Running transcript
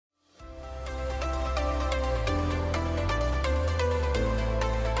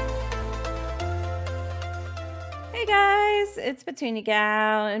guys, it's Petunia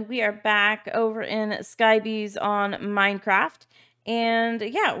Gal, and we are back over in Skybees on Minecraft. And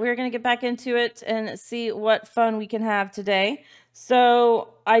yeah, we're gonna get back into it and see what fun we can have today.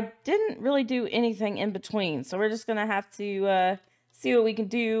 So I didn't really do anything in between, so we're just gonna have to see what we can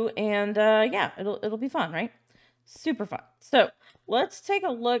do, and yeah, it'll be fun, right? Super fun. So let's take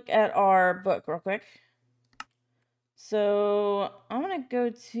a look at our book real quick. So I'm gonna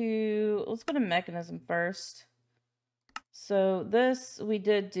let's go to mechanism first. So this we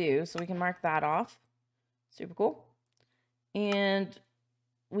did do, so we can mark that off. Super cool. And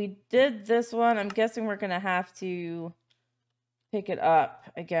we did this one. I'm guessing we're going to have to pick it up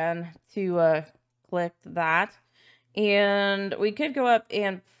again to click that. And we could go up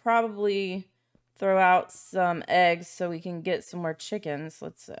and probably throw out some eggs so we can get some more chickens.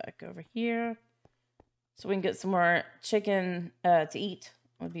 Let's go over here. So we can get some more chicken to eat.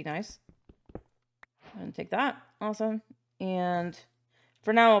 Would be nice. And take that. Awesome. And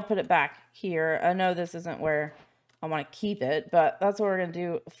for now, I'll put it back here. I know this isn't where I want to keep it, but that's what we're going to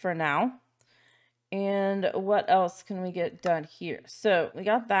do for now. And what else can we get done here? So we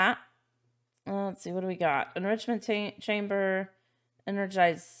got that. Let's see, what do we got? Enrichment chamber,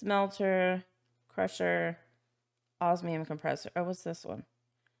 energized smelter, crusher, osmium compressor. Oh, what's this one?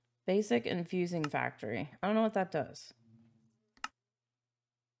 Basic infusing factory. I don't know what that does.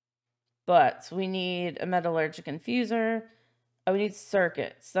 But we need a metallurgic infuser. Oh, we need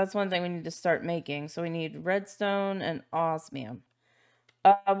circuits. That's one thing we need to start making. So we need redstone and osmium.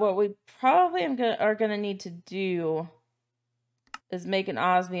 What we probably are gonna need to do is make an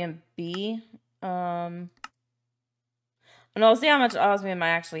osmium B. And I'll see how much osmium I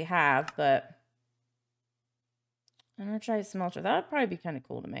actually have, but I'm gonna try a smelter. That would probably be kind of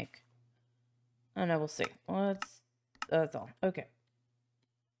cool to make. I don't know, we'll see. That's all. Okay.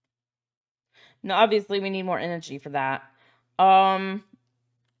 Now, obviously, we need more energy for that.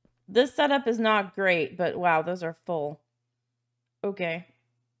 This setup is not great, but wow, those are full. Okay.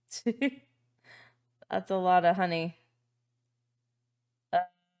 That's a lot of honey.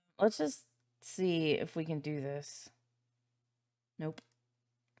 Let's just see if we can do this. Nope.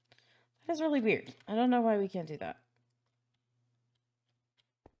 That is really weird. I don't know why we can't do that.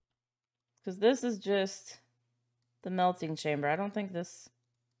 Because this is just the melting chamber. I don't think this...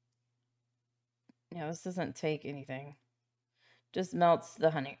 Yeah, this doesn't take anything. Just melts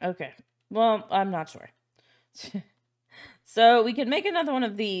the honey. Okay. Well, I'm not sure. So we could make another one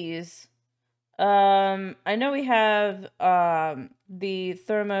of these. I know we have the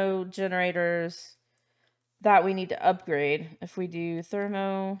thermo generators that we need to upgrade. If we do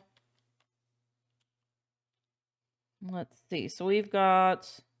thermo... Let's see. So we've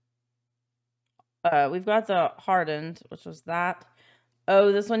got the hardened, which was that.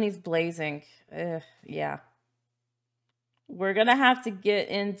 Oh, this one needs blazing. Yeah. We're gonna have to get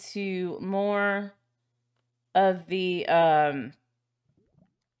into more of the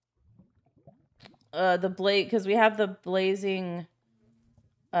blaze, because we have the blazing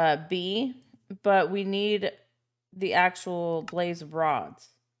B, but we need the actual blaze rods.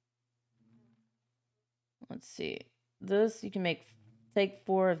 Let's see. This, you can take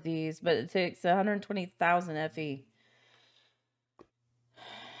 4 of these, but it takes 120,000 FE.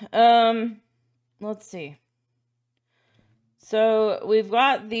 Let's see. So we've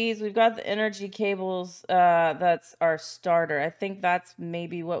got these, we've got the energy cables, that's our starter. I think that's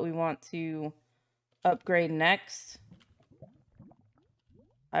maybe what we want to upgrade next,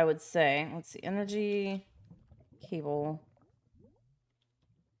 I would say. Let's see, energy cable.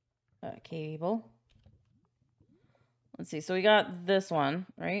 Cable. Let's see, so we got this one,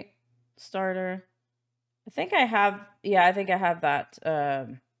 right? Starter. I think I have, yeah, I think I have that,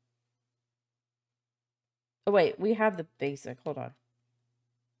 oh, wait, we have the basic. Hold on.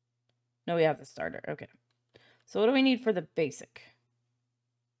 No, we have the starter. Okay. So what do we need for the basic?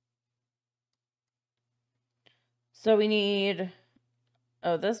 So we need...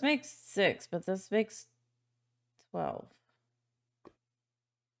 Oh, this makes 6, but this makes 12.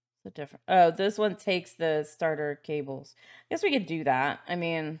 The different... Oh, this one takes the starter cables. I guess we could do that. I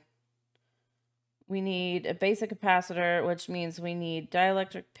mean, we need a basic capacitor, which means we need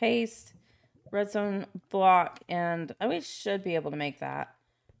dielectric paste, redstone block, and we should be able to make that.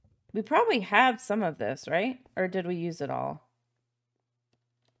 We probably have some of this, right? Or did we use it all?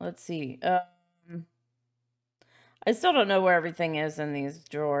 Let's see. I still don't know where everything is in these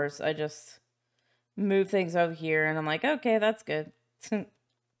drawers. I just move things over here, and I'm like, okay, that's good.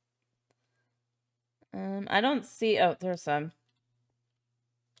 I don't see... Oh, there's some.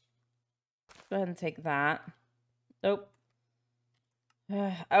 Go ahead and take that. Nope.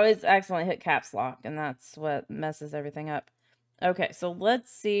 I always accidentally hit caps lock, and that's what messes everything up. Okay, so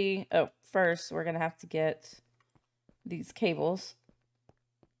let's see. Oh, first we're gonna have to get these cables.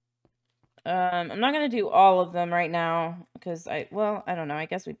 I'm not gonna do all of them right now because well, I don't know. I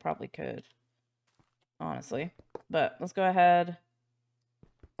guess we probably could, honestly. But let's go ahead,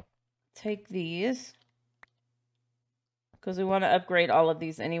 take these because we want to upgrade all of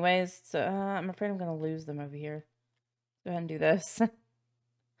these anyways. So I'm afraid I'm gonna lose them over here. Go ahead and do this.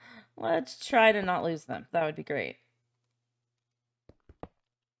 Let's try to not lose them. That would be great.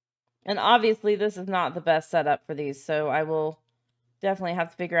 And obviously this is not the best setup for these, so I will definitely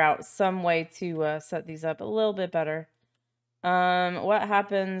have to figure out some way to set these up a little bit better. What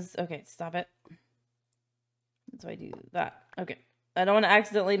happens? Okay, stop it. So I do that. Okay. I don't want to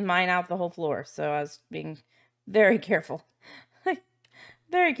accidentally mine out the whole floor, so I was being very careful.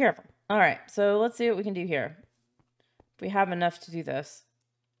 Very careful. All right, so let's see what we can do here. If we have enough to do this.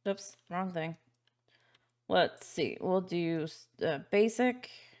 Oops, wrong thing. Let's see. We'll do basic.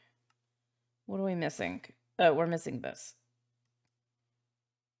 What are we missing? Oh, we're missing this.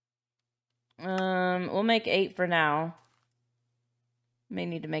 We'll make 8 for now. May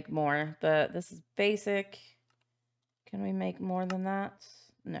need to make more, but this is basic. Can we make more than that?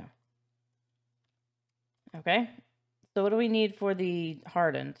 No. Okay. So what do we need for the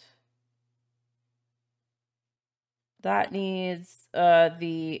hardened? That needs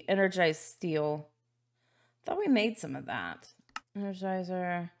the energized steel. Thought we made some of that.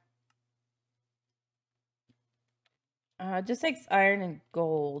 Energizer. It just takes iron and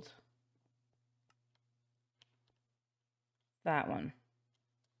gold. That one.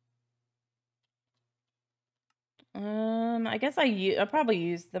 I guess I probably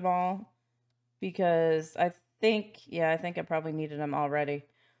used them all because I think I probably needed them already.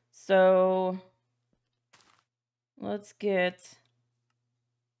 So let's get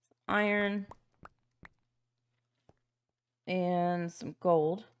iron and some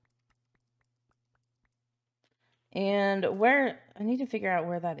gold. And I need to figure out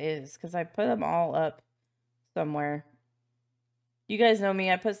where that is because I put them all up somewhere. You guys know me,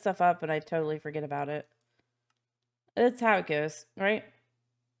 I put stuff up and I totally forget about it. That's how it goes, right?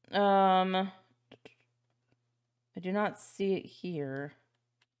 I do not see it here.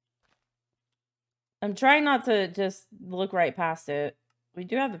 I'm trying not to just look right past it. We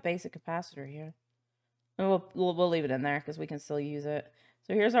do have a basic capacitor here. And we'll leave it in there because we can still use it.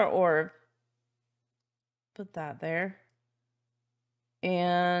 So here's our orb. Put that there.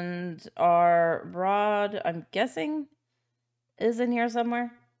 And our rod, I'm guessing, is in here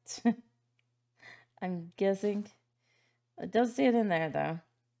somewhere. I'm guessing. I don't see it in there, though.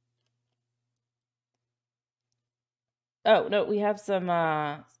 Oh, no, we have some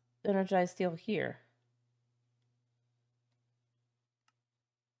energized steel here.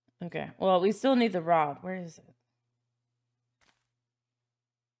 Okay, well, we still need the rod. Where is it?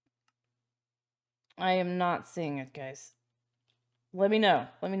 I am not seeing it, guys. Let me know.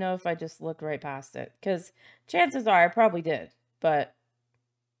 Let me know if I just looked right past it. Because chances are I probably did. But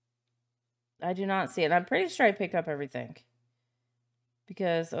I do not see it. I'm pretty sure I picked up everything.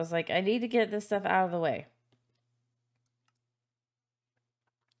 Because I was like, I need to get this stuff out of the way.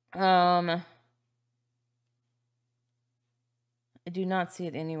 I do not see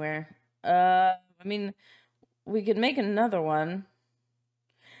it anywhere. I mean, we could make another one.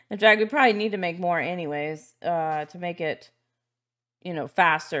 In fact, we probably need to make more anyways, to make it, you know,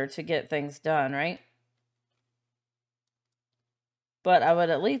 faster to get things done, right? But I would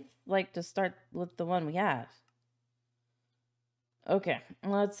at least like to start with the one we have. Okay,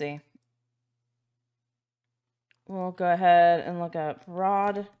 let's see. We'll go ahead and look up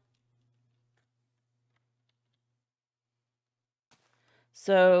rod.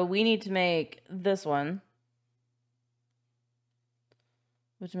 So we need to make this one.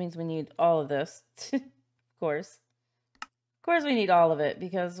 Which means we need all of this. Of course. Of course we need all of it,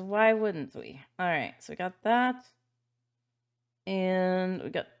 because why wouldn't we? Alright, so we got that. And we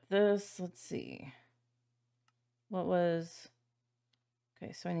got this. Let's see. What was...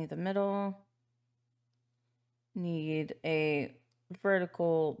 Okay, so I need the middle. Need a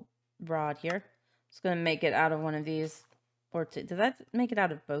vertical rod here. Just going to make it out of one of these. Or did that make it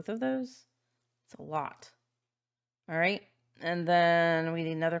out of both of those? It's a lot. Alright. And then we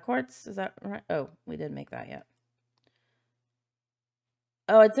need another quartz. Is that right? Oh, we didn't make that yet.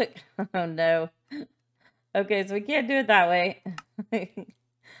 Oh, it took... Oh, no. Okay, so we can't do it that way. Go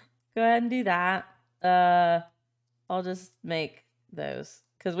ahead and do that. I'll just make those.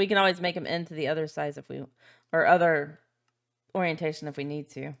 Because we can always make them into the other size if we... Or other orientation if we need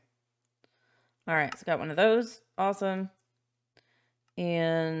to. Alright, so got one of those. Awesome.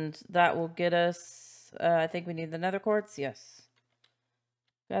 And that will get us, I think we need the nether quartz. Yes.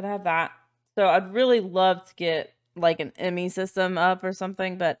 Gotta have that. So I'd really love to get like an ME system up or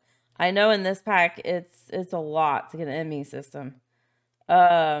something, but I know in this pack it's a lot to get an ME system.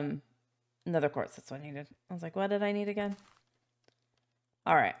 Nether quartz, that's what I needed. I was like, what did I need again?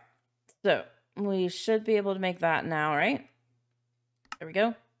 All right. So we should be able to make that now, right? There we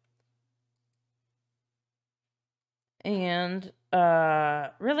go. And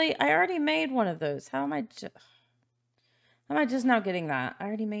really, I already made one of those. How am I just now getting that? I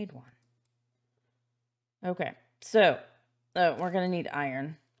already made one. Okay, so we're gonna need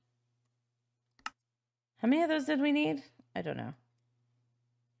iron. How many of those did we need? I don't know.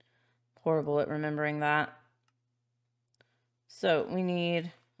 Horrible at remembering that. So we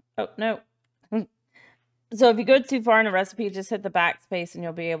need, oh no. So if you go too far in a recipe, just hit the backspace and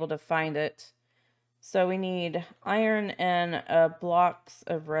you'll be able to find it. So we need iron and blocks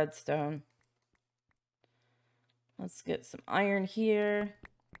of redstone. Let's get some iron here.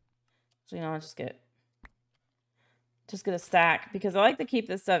 So, you know, I'll just get a stack because I like to keep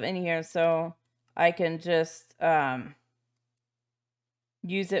this stuff in here so I can just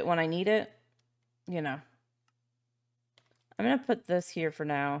use it when I need it. You know. I'm going to put this here for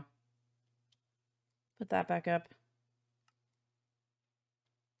now. Put that back up.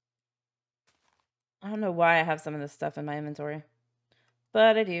 I don't know why I have some of this stuff in my inventory,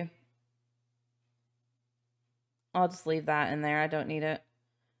 but I do. I'll just leave that in there. I don't need it.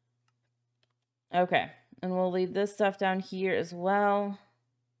 Okay, and we'll leave this stuff down here as well.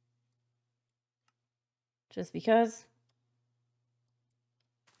 Just because.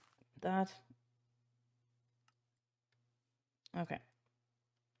 That. Okay.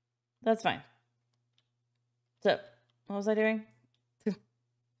 That's fine. So, what was I doing?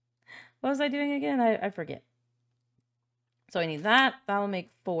 What was I doing again? I forget. So I need that. That will make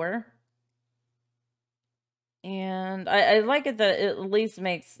 4. And I like it that it at least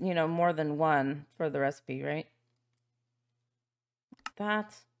makes, you know, more than 1 for the recipe, right?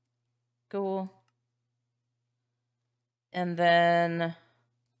 That. Cool. And then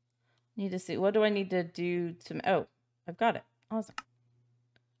need to see, what do I need to do to, oh, I've got it. Awesome.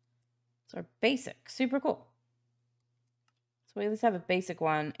 It's our basic. Super cool. So we at least have a basic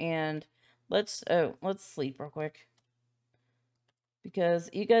one, and let's sleep real quick. Because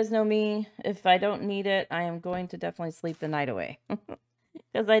you guys know me, if I don't need it, I am going to definitely sleep the night away.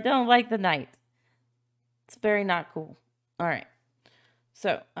 Because I don't like the night. It's very not cool. Alright.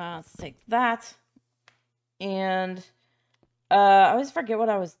 So, let's take that. And, I always forget what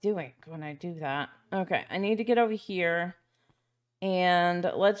I was doing when I do that. Okay, I need to get over here.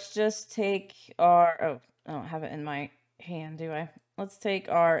 And let's just take our, oh, I don't have it in my hand, do I? Let's take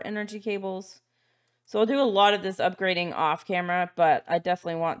our energy cables. So I'll do a lot of this upgrading off camera, but I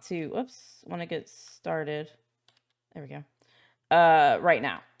definitely want to get started. There we go. Right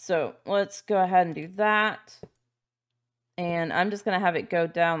now. So let's go ahead and do that. And I'm just going to have it go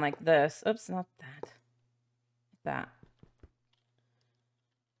down like this. Oops, not that. That.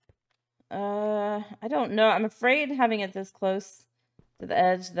 I don't know. I'm afraid having it this close to the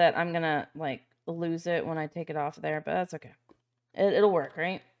edge that I'm going to like lose it when I take it off there, but that's okay. It'll work,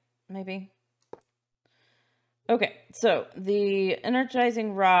 right? Maybe. Okay, so the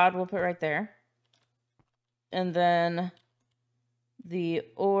energizing rod we'll put right there. And then the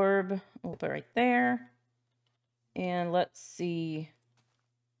orb we'll put right there. And let's see.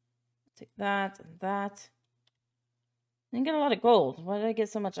 Take that and that. I didn't get a lot of gold. Why did I get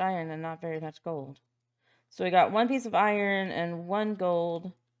so much iron and not very much gold? So we got 1 piece of iron and 1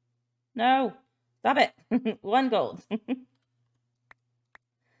 gold. No! Stop it! 1 gold.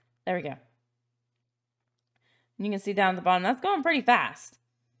 There we go. You can see down at the bottom, that's going pretty fast.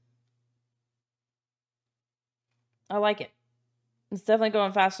 I like it. It's definitely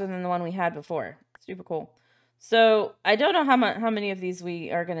going faster than the one we had before. Super cool. So, I don't know how many of these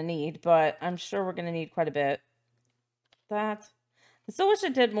we are going to need, but I'm sure we're going to need quite a bit. That. I still wish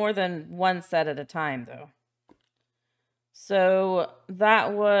it did more than 1 set at a time, though. So,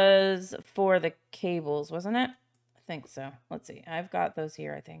 that was for the cables, wasn't it? I think so. Let's see. I've got those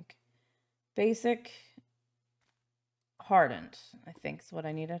here, I think. Basic... hardened, I think is what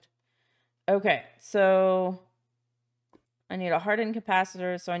I needed. Okay, so I need a hardened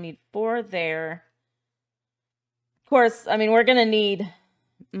capacitor, so I need 4 there. Of course, I mean, we're going to need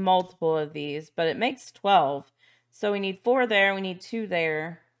multiple of these, but it makes 12. So we need 4 there, we need 2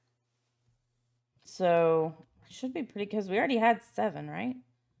 there. So it should be pretty, because we already had 7, right?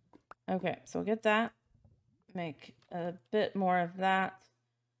 Okay, so we'll get that. Make a bit more of that.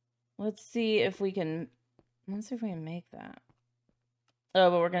 Let's see if we can make that. Oh,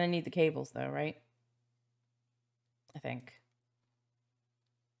 but we're going to need the cables though, right? I think.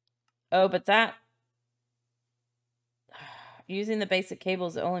 Oh, but that... Using the basic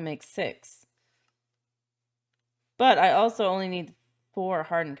cables, it only makes 6. But I also only need 4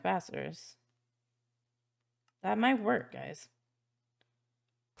 hardened capacitors. That might work, guys.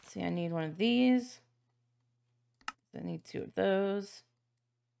 See, I need one of these. I need 2 of those.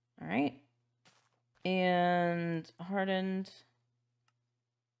 All right. And hardened.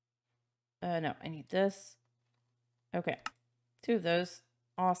 No, I need this. Okay. 2 of those.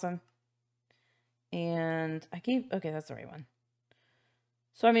 Awesome. And I gave... Okay, that's the right one.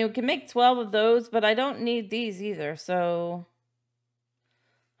 So, I mean, we can make 12 of those, but I don't need these either, so...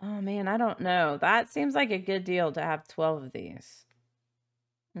 Oh, man, I don't know. That seems like a good deal to have 12 of these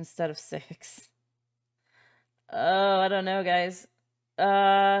instead of 6. Oh, I don't know, guys.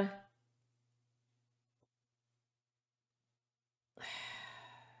 I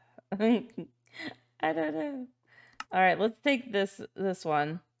don't know. All right, let's take this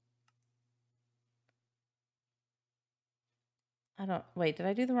one. Wait, did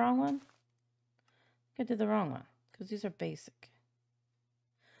I do the wrong one? I think I did the wrong one because these are basic.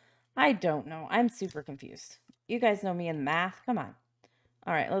 I don't know. I'm super confused. You guys know me in math. Come on.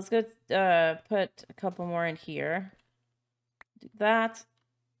 All right, let's go put a couple more in here. Do that.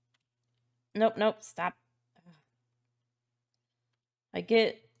 Nope, stop. I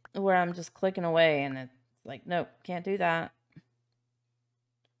get where I'm just clicking away and it's like, nope, can't do that.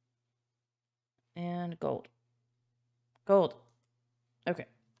 And gold. Gold. Okay.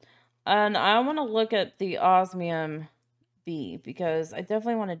 And I want to look at the osmium B because I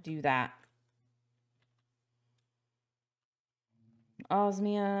definitely want to do that.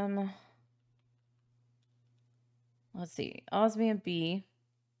 Osmium. Let's see. Osmium B.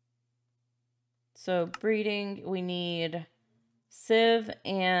 So breeding, we need sieve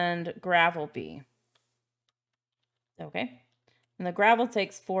and gravel B. Okay. And the gravel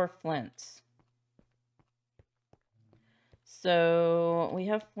takes 4 flints. So we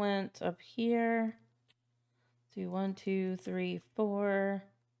have flint up here. Do 1, 2, 3, 4.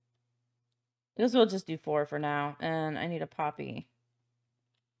 I guess we'll just do 4 for now. And I need a poppy.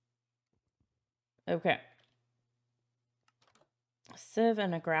 Okay. A sieve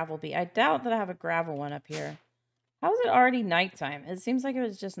and a gravel bee. I doubt that I have a gravel one up here. How is it already nighttime? It seems like it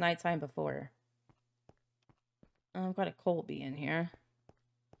was just nighttime before. I've got a coal bee in here.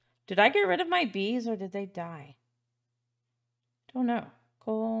 Did I get rid of my bees or did they die? Don't know.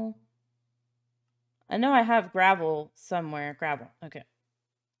 Coal. I know I have gravel somewhere. Gravel. Okay.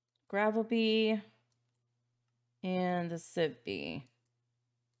 Gravel bee. And the sieve bee.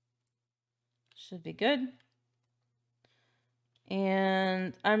 Should be good.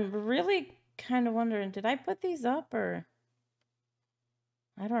 And I'm really kind of wondering, did I put these up or?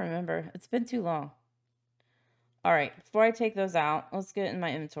 I don't remember. It's been too long. All right. Before I take those out, let's get in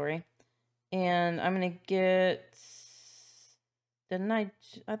my inventory. And I'm going to get... Didn't I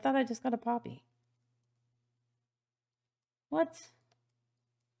thought I just got a poppy. What?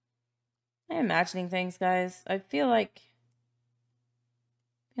 I'm imagining things, guys. I feel like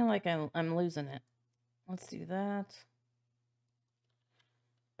I'm losing it. Let's do that.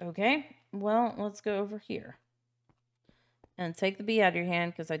 Okay. Well, let's go over here. And take the bee out of your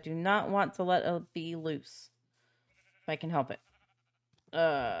hand because I do not want to let a bee loose. If I can help it.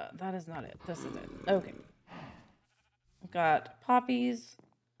 That is not it. This is it. Okay. Got poppies.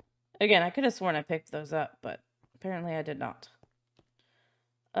 Again, I could have sworn I picked those up, but apparently I did not.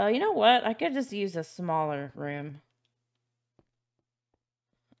 You know what? I could just use a smaller room.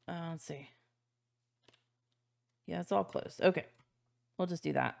 Let's see. Yeah, it's all closed. Okay. We'll just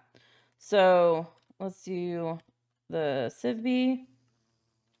do that. So, let's do the sieve bee.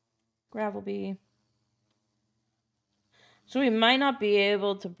 Gravel bee. So we might not be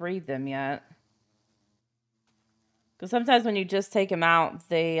able to breed them yet. Because sometimes when you just take them out,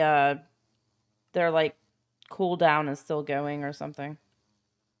 they're like cooldown is still going or something.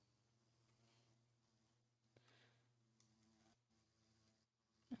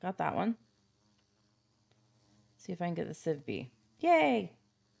 I got that one. See if I can get the sieve bee. Yay!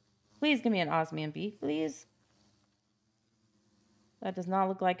 Please give me an osmium bee, please. That does not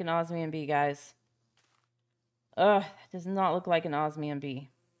look like an osmium bee, guys. Ugh, that does not look like an osmium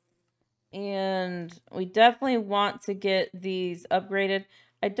bee. And we definitely want to get these upgraded.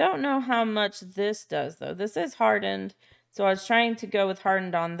 I don't know how much this does, though. This is hardened. So I was trying to go with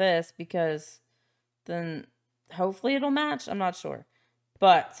hardened on this because then hopefully it'll match. I'm not sure.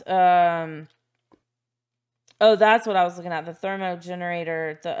 But, oh, that's what I was looking at. The thermo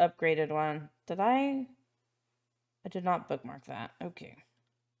generator, the upgraded one. Did I? I did not bookmark that. Okay.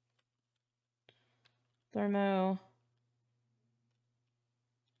 Thermo.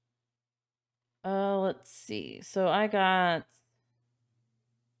 Let's see. So I got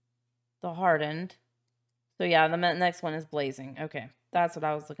the hardened. So yeah, the next one is blazing. Okay, that's what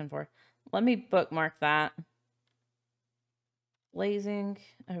I was looking for. Let me bookmark that. Blazing.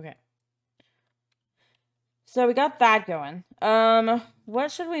 Okay. So we got that going.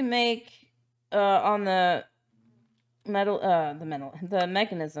 What should we make on the the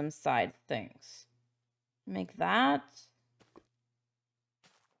mechanism side things? Make that.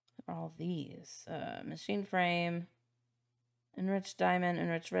 All these. Machine frame. Enriched diamond,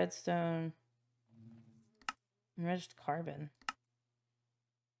 enriched redstone. Enriched carbon.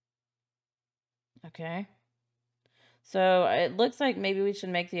 Okay. So it looks like maybe we should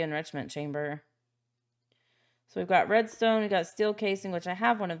make the enrichment chamber. So we've got redstone, we've got steel casing, which I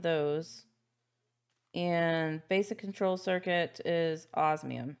have one of those. And basic control circuit is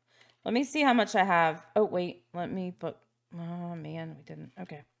osmium. Let me see how much I have. Oh, wait. Let me put... Oh, man. We didn't.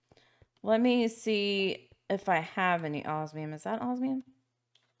 Okay. Let me see if I have any osmium. Is that osmium?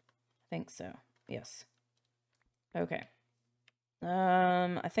 I think so. Yes. Okay.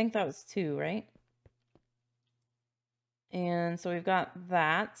 I think that was 2, right? And so we've got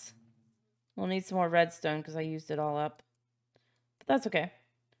that. We'll need some more redstone because I used it all up. But that's okay.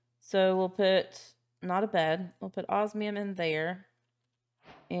 So we'll put, not a bed, we'll put osmium in there.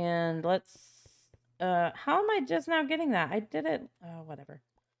 And let's, how am I just now getting that? I did it, whatever.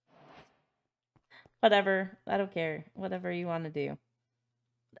 Whatever, I don't care. Whatever you want to do.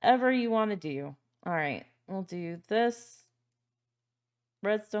 Whatever you want to do. All right, we'll do this.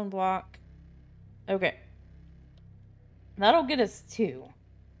 Redstone block. Okay. That'll get us 2.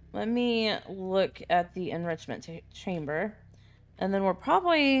 Let me look at the enrichment chamber. And then we're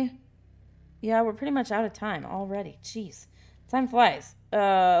probably... Yeah, we're pretty much out of time already. Jeez. Time flies.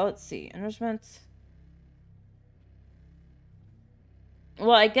 Let's see. Enrichment.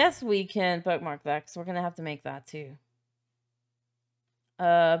 Well, I guess we can bookmark that because we're going to have to make that too.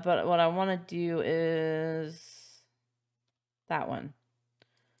 But what I want to do is that one.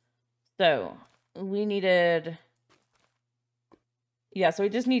 So, we needed... Yeah, so we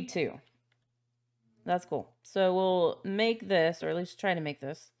just need 2. That's cool. So we'll make this, or at least try to make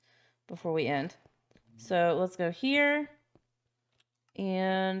this before we end. So let's go here.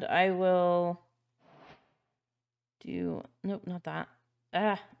 And I will do... Nope, not that.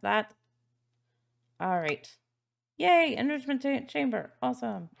 That. All right. Yay, enrichment chamber.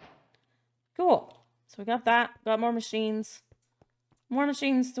 Awesome. Cool. So we got that. Got more machines. More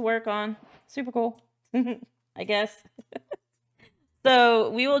machines to work on. Super cool. I guess. So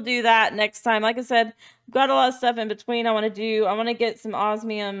we will do that next time. Like I said, got a lot of stuff in between I want to do. I want to get some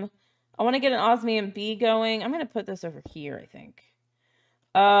osmium. I want to get an osmium B going. I'm going to put this over here, I think.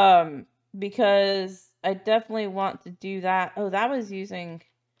 Because I definitely want to do that. Oh, that was using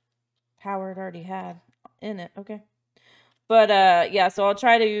power it already had in it. Okay. But, yeah, so I'll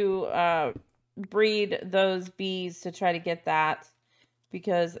try to breed those bees to try to get that.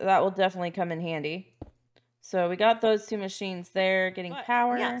 Because that will definitely come in handy. So we got those 2 machines there getting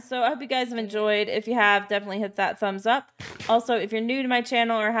power. Yeah, so I hope you guys have enjoyed. If you have, definitely hit that thumbs up. Also, if you're new to my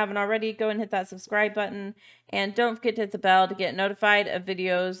channel or haven't already, go and hit that subscribe button. And don't forget to hit the bell to get notified of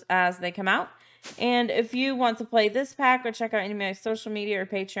videos as they come out. And if you want to play this pack or check out any of my social media or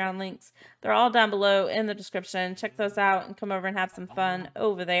Patreon links, they're all down below in the description. Check those out and come over and have some fun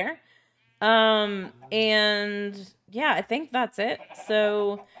over there. And yeah, I think that's it.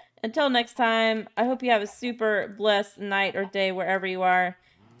 So... Until next time, I hope you have a super blessed night or day wherever you are.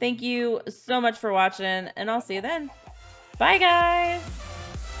 Thank you so much for watching, and I'll see you then. Bye, guys!